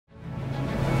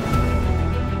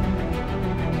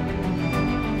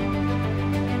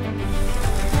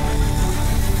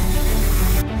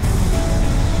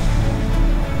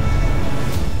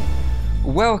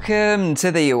Welcome to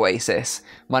the Oasis.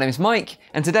 My name is Mike,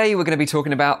 and today we're going to be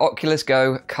talking about Oculus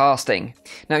Go casting.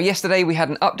 Now, yesterday we had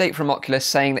an update from Oculus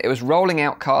saying that it was rolling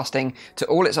out casting to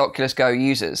all its Oculus Go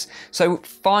users. So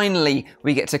finally,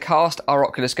 we get to cast our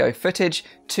Oculus Go footage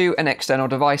to an external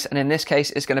device, and in this case,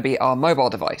 it's going to be our mobile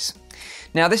device.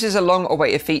 Now, this is a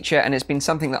long-awaited feature, and it's been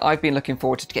something that I've been looking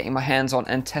forward to getting my hands on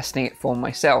and testing it for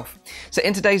myself. So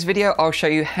in today's video, I'll show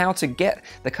you how to get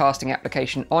the casting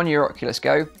application on your Oculus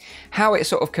Go, how it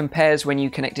sort of compares when you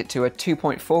connect it to a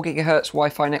 2.4 GHz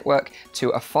Wi-Fi network to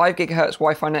a 5 GHz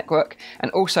Wi-Fi network,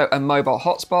 and also a mobile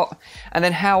hotspot, and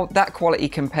then how that quality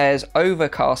compares over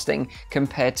casting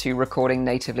compared to recording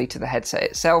natively to the headset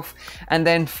itself, and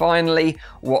then finally,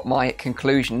 what my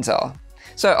conclusions are.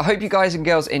 So I hope you guys and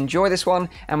girls enjoy this one,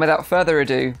 and without further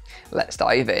ado, let's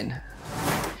dive in.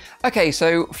 Okay,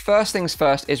 so first things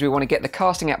first is we want to get the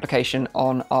casting application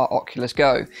on our Oculus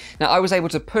Go. Now, I was able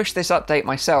to push this update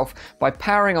myself by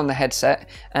powering on the headset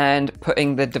and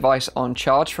putting the device on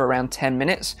charge for around 10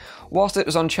 minutes. Whilst it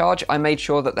was on charge, I made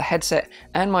sure that the headset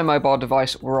and my mobile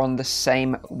device were on the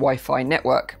same Wi-Fi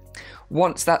network.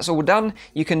 Once that's all done,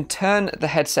 you can turn the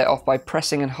headset off by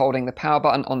pressing and holding the power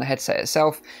button on the headset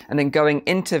itself, and then going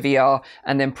into VR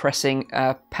and then pressing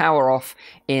power off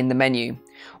in the menu.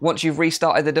 Once you've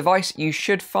restarted the device, you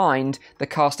should find the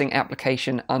casting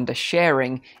application under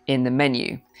sharing in the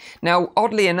menu. Now,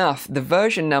 oddly enough, the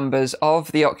version numbers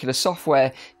of the Oculus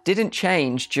software didn't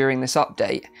change during this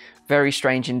update. Very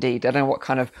strange indeed. I don't know what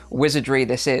kind of wizardry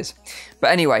this is.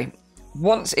 But anyway,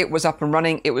 once it was up and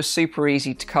running, it was super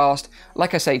easy to cast.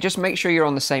 Like I say, just make sure you're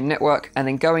on the same network and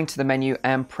then go into the menu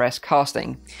and press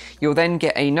casting. You'll then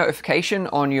get a notification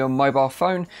on your mobile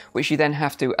phone, which you then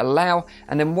have to allow.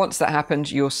 And then once that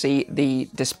happens, you'll see the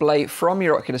display from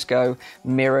your Oculus Go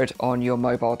mirrored on your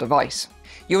mobile device.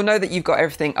 You'll know that you've got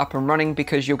everything up and running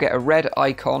because you'll get a red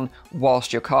icon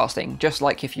whilst you're casting, just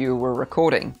like if you were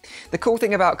recording. The cool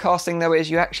thing about casting though is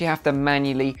you actually have to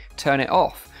manually turn it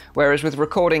off. Whereas with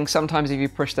recording, sometimes if you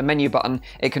push the menu button,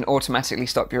 it can automatically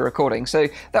stop your recording. So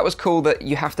that was cool that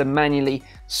you have to manually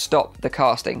stop the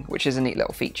casting, which is a neat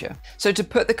little feature. So to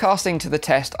put the casting to the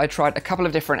test, I tried a couple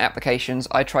of different applications.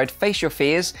 I tried Face Your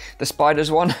Fears, the spiders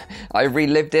one. I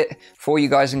relived it for you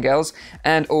guys and girls,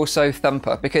 and also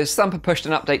Thumper, because Thumper pushed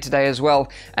an update today as well,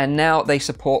 and now they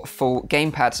support full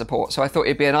gamepad support. So I thought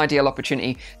it'd be an ideal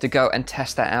opportunity to go and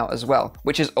test that out as well,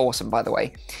 which is awesome, by the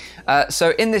way.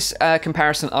 So in this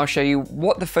comparison, I'll show you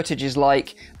what the footage is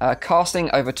like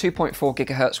casting over 2.4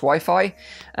 GHz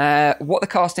Wi-Fi, what the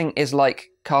casting is like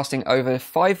casting over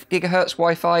 5 GHz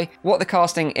Wi-Fi, what the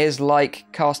casting is like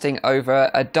casting over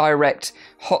a direct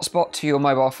hotspot to your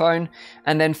mobile phone,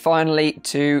 and then finally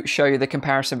to show you the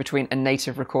comparison between a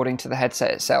native recording to the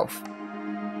headset itself.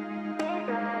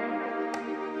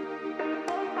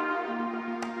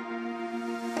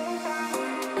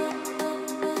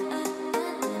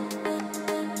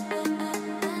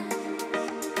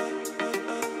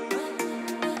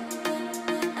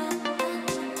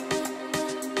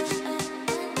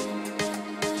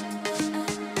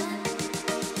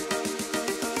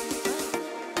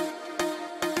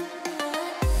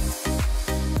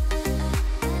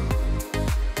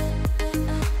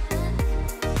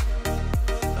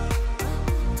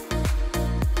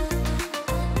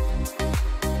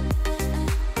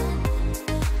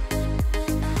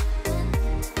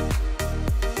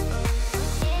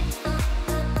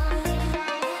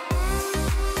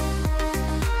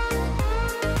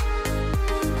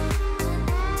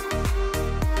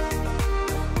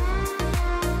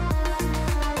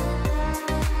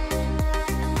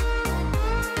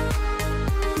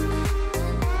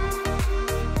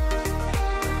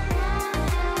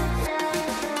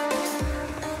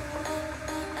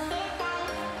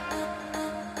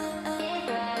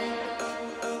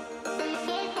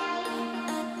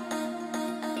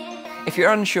 If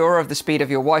you're unsure of the speed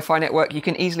of your Wi-Fi network, you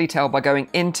can easily tell by going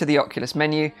into the Oculus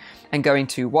menu and going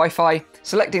to Wi-Fi,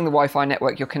 selecting the Wi-Fi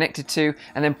network you're connected to,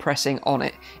 and then pressing on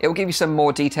it. It will give you some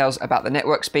more details about the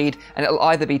network speed, and it'll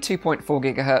either be 2.4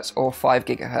 GHz or 5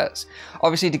 GHz.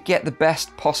 Obviously, to get the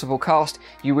best possible cast,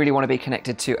 you really want to be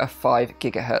connected to a 5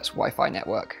 GHz Wi-Fi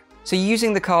network. So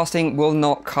using the casting will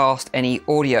not cast any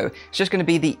audio, it's just going to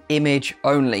be the image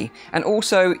only. And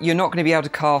also, you're not going to be able to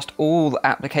cast all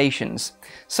applications.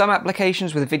 Some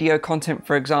applications with video content,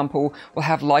 for example, will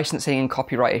have licensing and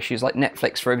copyright issues, like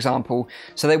Netflix, for example,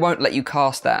 so they won't let you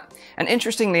cast that. And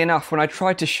interestingly enough, when I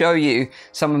tried to show you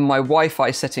some of my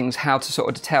Wi-Fi settings, how to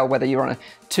sort of tell whether you're on a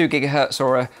 2 GHz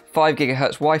or a 5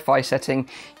 GHz Wi-Fi setting,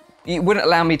 it wouldn't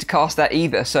allow me to cast that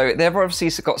either. So they've obviously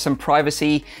got some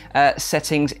privacy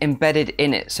settings embedded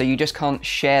in it, so you just can't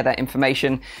share that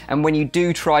information. And when you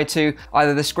do try to,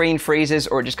 either the screen freezes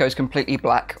or it just goes completely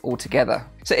black altogether.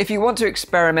 So if you want to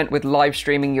experiment with live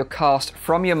streaming your cast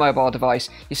from your mobile device,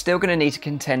 you're still going to need to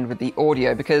contend with the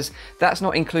audio, because that's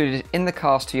not included in the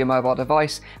cast to your mobile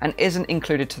device and isn't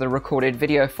included to the recorded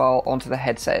video file onto the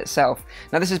headset itself.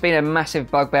 Now this has been a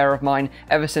massive bugbear of mine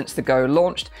ever since the Go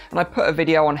launched, and I put a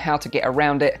video on how to get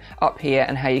around it up here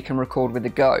and how you can record with the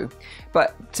Go.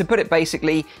 But to put it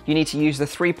basically, you need to use the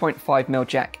 3.5mm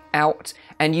jack out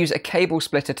and use a cable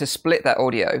splitter to split that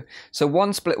audio. So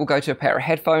one split will go to a pair of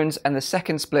headphones and the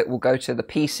second split will go to the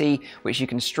PC, which you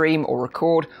can stream or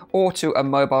record, or to a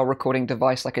mobile recording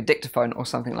device like a dictaphone or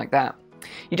something like that.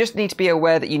 You just need to be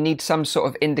aware that you need some sort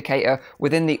of indicator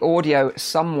within the audio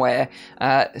somewhere,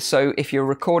 so if you're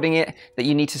recording it, that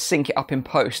you need to sync it up in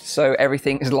post so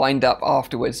everything is lined up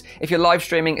afterwards. If you're live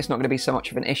streaming, it's not going to be so much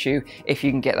of an issue if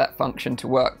you can get that function to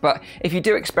work. But if you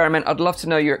do experiment, I'd love to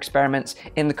know your experiments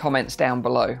in the comments down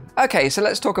below. Okay, so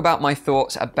let's talk about my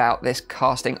thoughts about this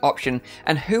casting option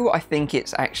and who I think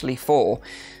it's actually for.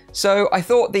 So I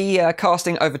thought the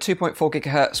casting over 2.4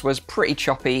 GHz was pretty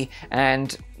choppy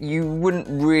and you wouldn't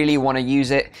really want to use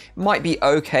it. Might be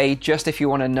okay just if you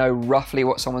want to know roughly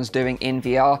what someone's doing in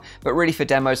VR, but really for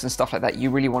demos and stuff like that,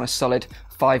 you really want a solid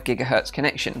 5 GHz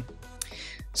connection.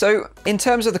 So in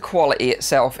terms of the quality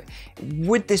itself,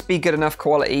 would this be good enough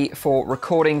quality for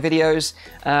recording videos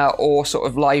or sort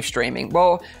of live streaming?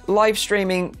 Well, live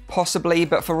streaming possibly,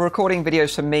 but for recording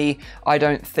videos for me, I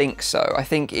don't think so. I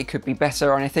think it could be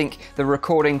better, and I think the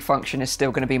recording function is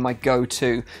still going to be my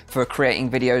go-to for creating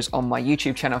videos on my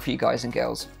YouTube channel for you guys and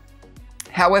girls.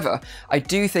 However, I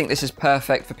do think this is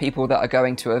perfect for people that are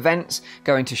going to events,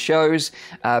 going to shows,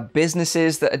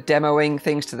 businesses that are demoing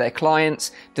things to their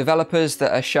clients, developers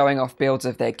that are showing off builds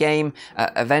of their game,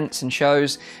 events and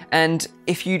shows. And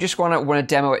if you just want to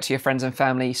demo it to your friends and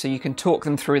family so you can talk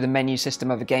them through the menu system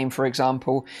of a game, for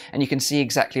example, and you can see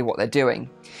exactly what they're doing.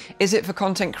 Is it for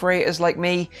content creators like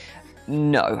me?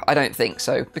 No, I don't think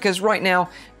so, because right now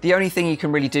the only thing you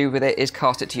can really do with it is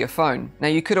cast it to your phone. Now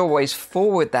you could always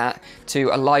forward that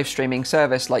to a live streaming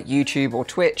service like YouTube or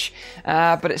Twitch,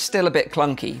 but it's still a bit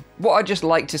clunky. What I'd just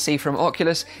like to see from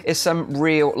Oculus is some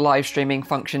real live streaming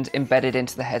functions embedded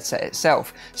into the headset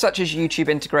itself, such as YouTube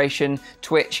integration,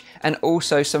 Twitch, and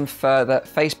also some further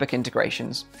Facebook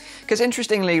integrations. Because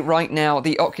interestingly, right now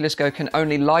the Oculus Go can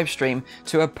only live stream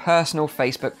to a personal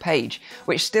Facebook page,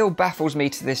 which still baffles me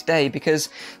to this day, because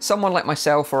someone like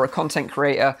myself or a content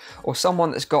creator or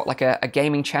someone that's got like a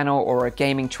gaming channel or a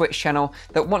gaming Twitch channel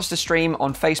that wants to stream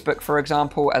on Facebook, for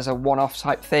example, as a one-off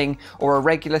type thing or a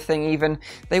regular thing even,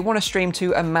 they want to stream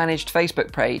to a managed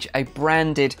Facebook page, a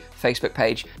branded Facebook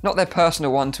page, not their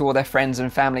personal one to all their friends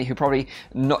and family who are probably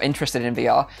not interested in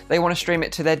VR. They want to stream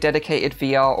it to their dedicated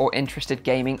VR or interested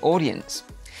gaming audience.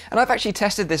 And I've actually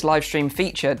tested this live stream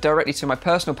feature directly to my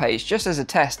personal page just as a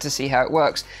test to see how it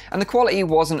works, and the quality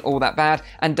wasn't all that bad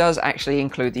and does actually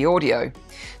include the audio.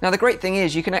 Now the great thing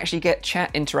is you can actually get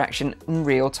chat interaction in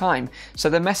real time, so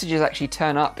the messages actually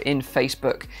turn up in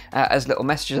Facebook as little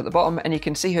messages at the bottom, and you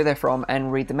can see who they're from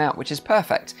and read them out, which is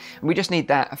perfect. And we just need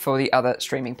that for the other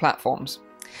streaming platforms.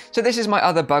 So this is my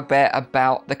other bugbear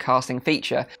about the casting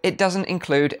feature. It doesn't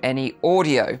include any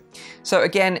audio. So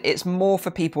again, it's more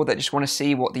for people that just want to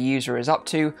see what the user is up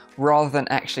to rather than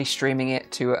actually streaming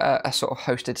it to a sort of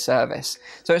hosted service.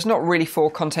 So it's not really for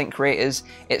content creators,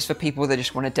 it's for people that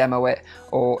just want to demo it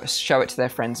or show it to their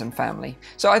friends and family.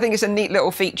 So I think it's a neat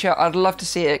little feature. I'd love to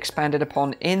see it expanded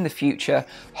upon in the future.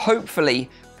 Hopefully,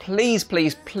 please,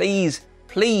 please, please,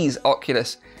 please,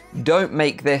 Oculus, don't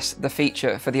make this the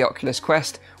feature for the Oculus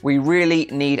Quest. We really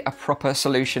need a proper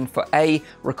solution for A,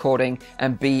 recording,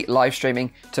 and B, live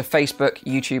streaming to Facebook,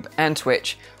 YouTube, and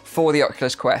Twitch for the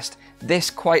Oculus Quest. This,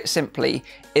 quite simply,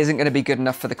 isn't going to be good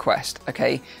enough for the Quest,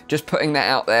 okay? Just putting that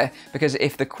out there, because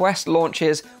if the Quest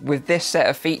launches with this set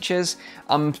of features,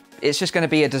 it's just going to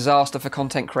be a disaster for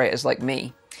content creators like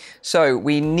me. So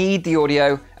we need the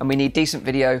audio, and we need decent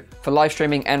video for live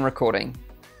streaming and recording.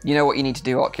 You know what you need to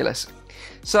do, Oculus.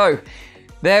 So,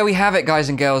 there we have it, guys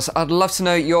and girls. I'd love to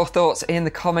know your thoughts in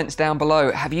the comments down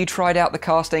below. Have you tried out the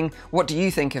casting? What do you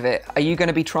think of it? Are you going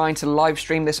to be trying to live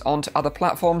stream this onto other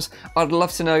platforms? I'd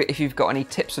love to know if you've got any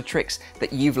tips or tricks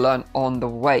that you've learned on the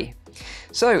way.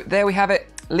 So, there we have it.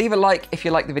 Leave a like if you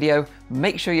like the video.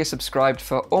 Make sure you're subscribed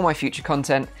for all my future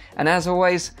content. And as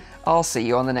always, I'll see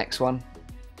you on the next one.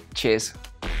 Cheers.